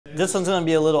This one's gonna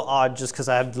be a little odd just because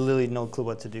I have literally no clue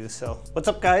what to do. So what's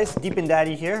up guys, DePIN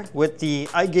Daddy here with the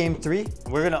IGam3.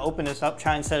 We're gonna open this up,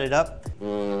 try and set it up.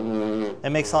 It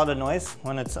makes a lot of noise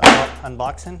when it's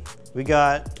unboxing. We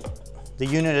got the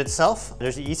unit itself.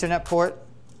 There's the Ethernet port.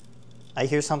 I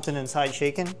hear something inside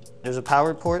shaking. There's a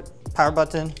power port, power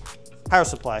button, power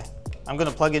supply. I'm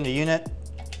gonna plug in the unit.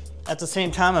 At the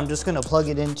same time, I'm just gonna plug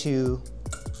it into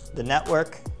the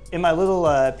network. In my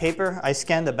little paper, I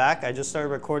scanned the back. I just started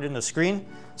recording the screen.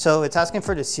 So it's asking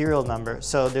for the serial number.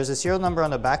 So there's a serial number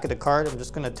on the back of the card. I'm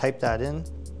just gonna type that in.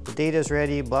 The data is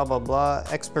ready, blah, blah, blah.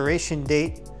 Expiration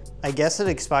date. I guess it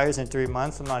expires in 3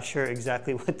 months. I'm not sure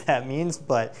exactly what that means,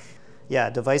 but yeah,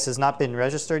 device has not been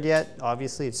registered yet.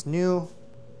 Obviously it's new.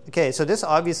 Okay, so this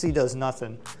obviously does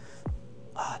nothing.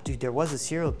 Ah, dude, there was a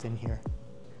serial in here.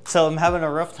 So I'm having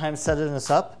a rough time setting this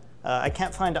up. I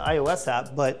can't find the iOS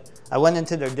app, but I went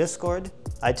into their Discord.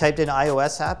 I typed in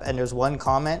iOS app and there's one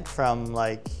comment from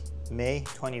like May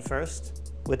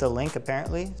 21st with a link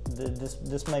apparently.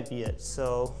 This might be it.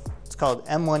 So it's called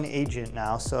M1 Agent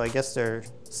now. So I guess their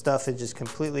stuff is just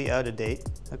completely out of date.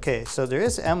 Okay, so there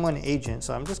is M1 Agent.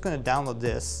 So I'm just gonna download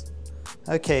this.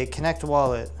 Okay, connect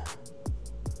wallet.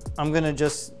 I'm gonna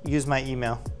just use my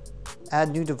email.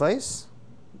 Add new device,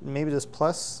 maybe this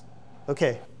plus.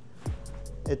 Okay.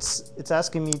 It's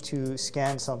asking me to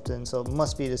scan something, so it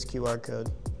must be this QR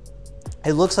code.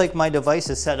 It looks like my device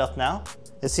is set up now.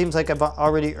 It seems like I've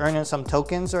already earned some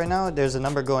tokens right now. There's a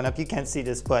number going up. You can't see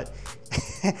this, but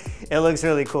it looks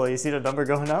really cool. You see the number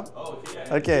going up? Oh,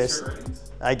 yeah. Okay,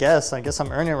 I guess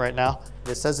I'm earning right now.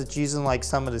 It says it's using like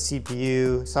some of the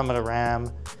CPU, some of the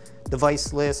RAM.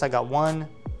 Device list, I got one.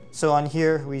 So on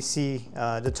here, we see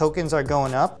the tokens are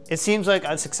going up. It seems like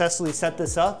I successfully set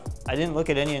this up. I didn't look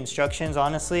at any instructions,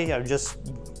 honestly. I'm just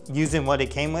using what it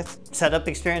came with. Setup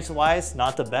experience-wise,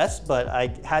 not the best, but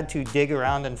I had to dig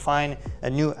around and find a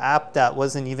new app that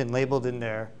wasn't even labeled in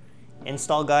their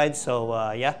install guide.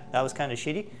 So yeah, that was kind of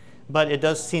shitty. But it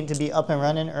does seem to be up and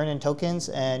running, earning tokens.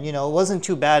 And you know, it wasn't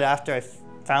too bad after I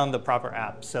found the proper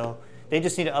app. So they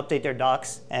just need to update their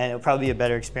docs and it'll probably be a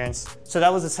better experience. So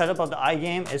that was the setup of the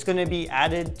iGam. It's gonna be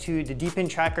added to the DePIN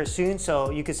tracker soon.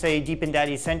 So you could say DePIN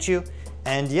Daddy sent you.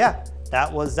 And yeah, that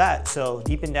was that. So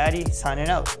DePIN Daddy signing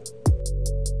out.